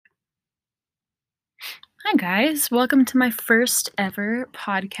Hi, guys. Welcome to my first ever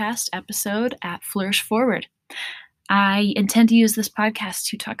podcast episode at Flourish Forward. I intend to use this podcast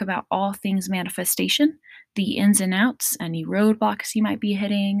to talk about all things manifestation, the ins and outs, any roadblocks you might be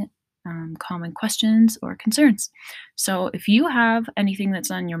hitting, common questions or concerns. So, if you have anything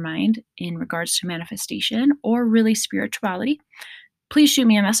that's on your mind in regards to manifestation or really spirituality, please shoot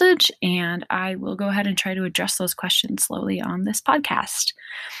me a message and I will go ahead and try to address those questions slowly on this podcast.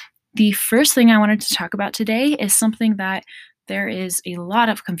 The first thing I wanted to talk about today is something that there is a lot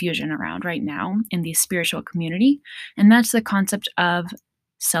of confusion around right now in the spiritual community, and that's the concept of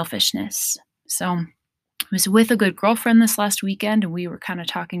selfishness. So, I was with a good girlfriend this last weekend, and we were kind of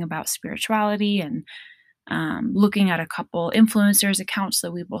talking about spirituality and looking at a couple influencers' accounts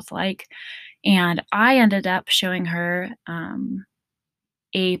that we both like. And I ended up showing her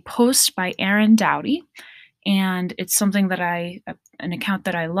a post by Aaron Doughty. And it's something that an account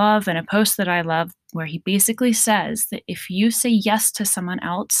that I love and a post that I love, where he basically says that if you say yes to someone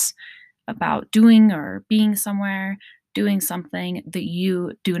else about doing or being somewhere, doing something that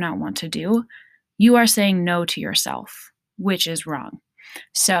you do not want to do, you are saying no to yourself, which is wrong.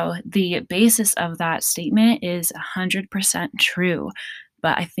 So the basis of that statement is 100% true.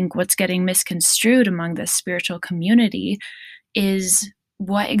 But I think what's getting misconstrued among the spiritual community is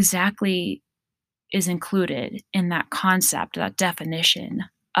what exactly is included in that concept, that definition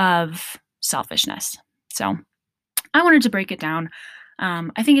of selfishness. So I wanted to break it down.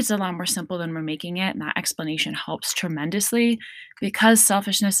 I think it's a lot more simple than we're making it, and that explanation helps tremendously because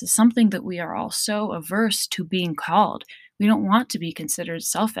selfishness is something that we are all so averse to being called. We don't want to be considered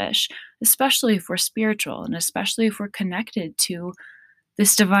selfish, especially if we're spiritual and especially if we're connected to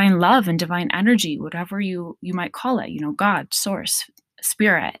this divine love and divine energy, whatever you might call it, God, source,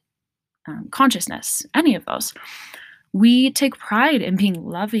 spirit, consciousness, any of those. We take pride in being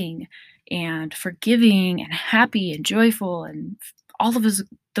loving and forgiving and happy and joyful and all of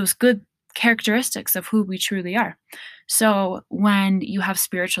those good characteristics of who we truly are. So when you have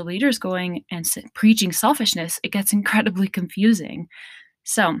spiritual leaders going and preaching selfishness, it gets incredibly confusing.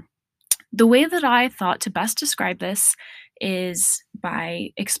 So the way that I thought to best describe this is by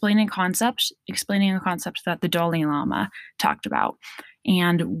explaining a concept that the Dalai Lama talked about.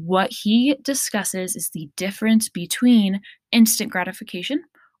 And what he discusses is the difference between instant gratification,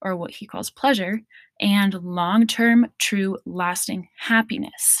 or what he calls pleasure, and long-term, true, lasting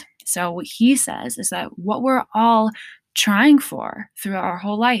happiness. So what he says is that what we're all trying for throughout our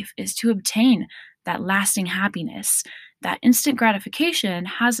whole life is to obtain that lasting happiness. That instant gratification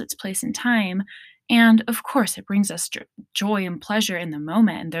has its place in time, and of course, it brings us joy and pleasure in the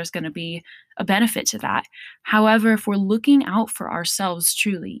moment, and there's going to be a benefit to that. However, if we're looking out for ourselves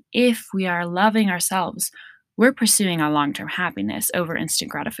truly, if we are loving ourselves, we're pursuing our long-term happiness over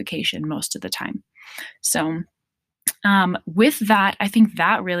instant gratification most of the time. So with that, I think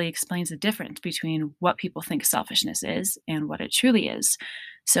that really explains the difference between what people think selfishness is and what it truly is.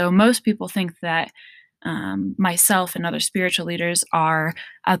 So most people think that myself and other spiritual leaders are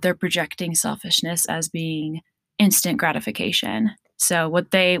out there projecting selfishness as being instant gratification. So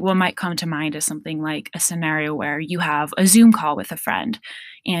what might come to mind is something like a scenario where you have a Zoom call with a friend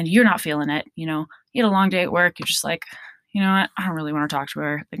and you're not feeling it. You had a long day at work. You're just like, you know what? I don't really want to talk to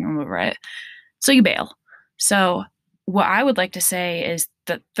her. I think I'm over it. So you bail. So what I would like to say is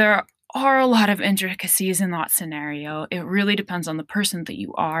that there are a lot of intricacies in that scenario. It really depends on the person that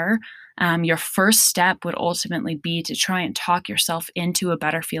you are. Your first step would ultimately be to try and talk yourself into a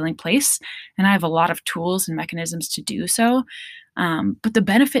better feeling place. And I have a lot of tools and mechanisms to do so. But the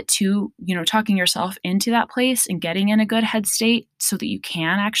benefit to, talking yourself into that place and getting in a good head state so that you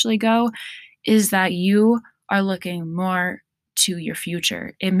can actually go is that you are looking more to your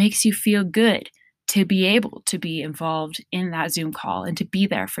future. It makes you feel good to be able to be involved in that Zoom call and to be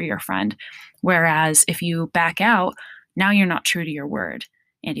there for your friend. Whereas if you back out, now you're not true to your word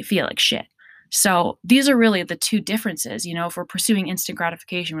and you feel like shit. So these are really the two differences. If we're pursuing instant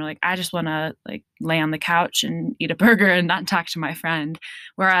gratification, we're like, I just want to lay on the couch and eat a burger and not talk to my friend.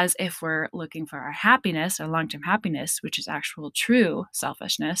 Whereas if we're looking for our happiness, our long-term happiness, which is actual true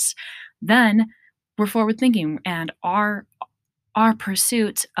selfishness, then we're forward thinking, and our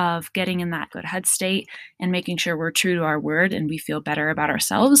pursuit of getting in that good head state and making sure we're true to our word and we feel better about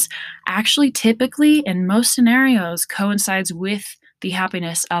ourselves actually typically in most scenarios coincides with the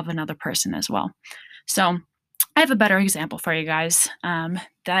happiness of another person as well. So I have a better example for you guys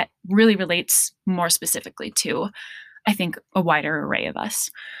that really relates more specifically to, I think, a wider array of us.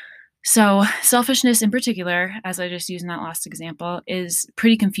 So selfishness in particular, as I just used in that last example, is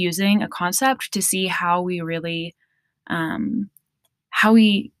pretty confusing a concept to see how we really how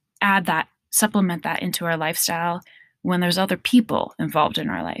we add that supplement that into our lifestyle when there's other people involved in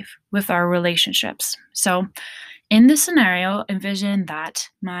our life with our relationships. So in this scenario, envision that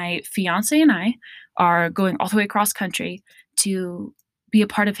my fiance and I are going all the way across country to be a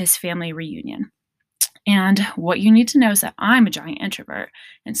part of his family reunion. And what you need to know is that I'm a giant introvert.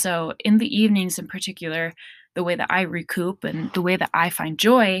 And so in the evenings in particular, the way that I recoup and the way that I find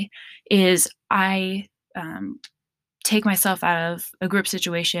joy is I take myself out of a group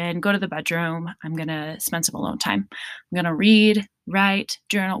situation, go to the bedroom. I'm going to spend some alone time. I'm going to read, write,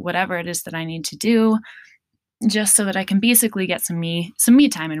 journal, whatever it is that I need to do, just so that I can basically get some me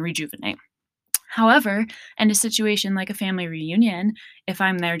time and rejuvenate. However, in a situation like a family reunion, if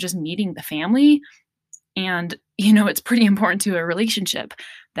I'm there just meeting the family, and it's pretty important to a relationship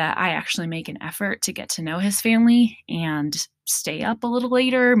that I actually make an effort to get to know his family and stay up a little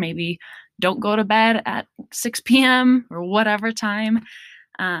later, maybe don't go to bed at 6 p.m. or whatever time.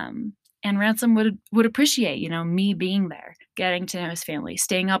 And Ransom would appreciate, me being there, getting to know his family,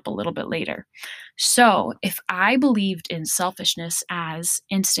 staying up a little bit later. So if I believed in selfishness as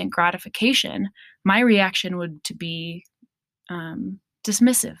instant gratification, my reaction would to be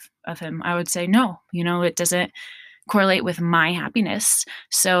dismissive of him. I would say, no, it doesn't correlate with my happiness.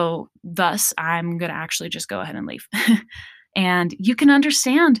 So thus, I'm going to actually just go ahead and leave. And you can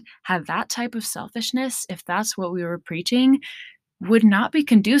understand how that type of selfishness, if that's what we were preaching, would not be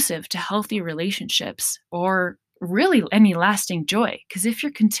conducive to healthy relationships or really any lasting joy. Because if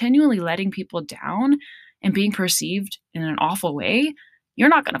you're continually letting people down and being perceived in an awful way, you're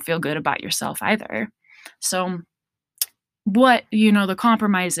not going to feel good about yourself either. So what, the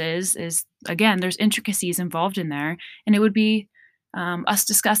compromise is again, there's intricacies involved in there, and it would be us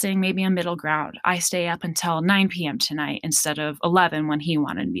discussing maybe a middle ground. I stay up until 9 p.m. tonight instead of 11 when he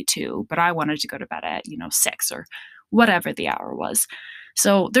wanted me to, but I wanted to go to bed at, 6 or whatever the hour was.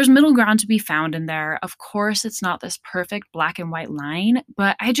 So there's middle ground to be found in there. Of course, it's not this perfect black and white line,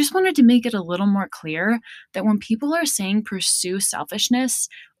 but I just wanted to make it a little more clear that when people are saying pursue selfishness,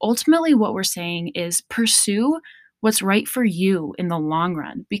 ultimately what we're saying is pursue what's right for you in the long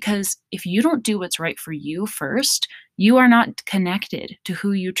run. Because if you don't do what's right for you first, you are not connected to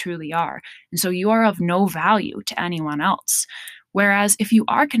who you truly are. And so you are of no value to anyone else. Whereas if you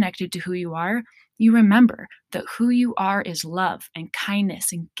are connected to who you are, you remember that who you are is love and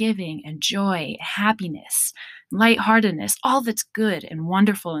kindness and giving and joy, happiness, lightheartedness, all that's good and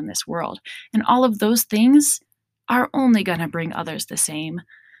wonderful in this world. And all of those things are only going to bring others the same.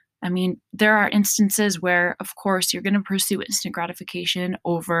 I mean, there are instances where, of course, you're going to pursue instant gratification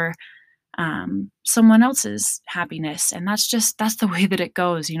over someone else's happiness. And that's the way that it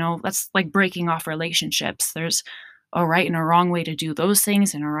goes. That's like breaking off relationships. There's a right and a wrong way to do those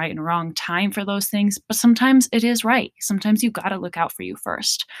things and a right and a wrong time for those things. But sometimes it is right. Sometimes you got to look out for you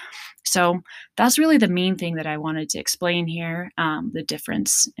first. So that's really the main thing that I wanted to explain here, the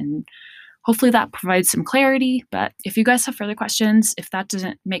difference. And hopefully that provides some clarity. But if you guys have further questions, if that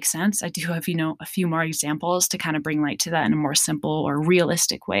doesn't make sense, I do have, a few more examples to kind of bring light to that in a more simple or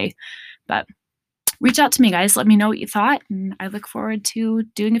realistic way. But reach out to me, guys. Let me know what you thought. And I look forward to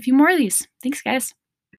doing a few more of these. Thanks, guys.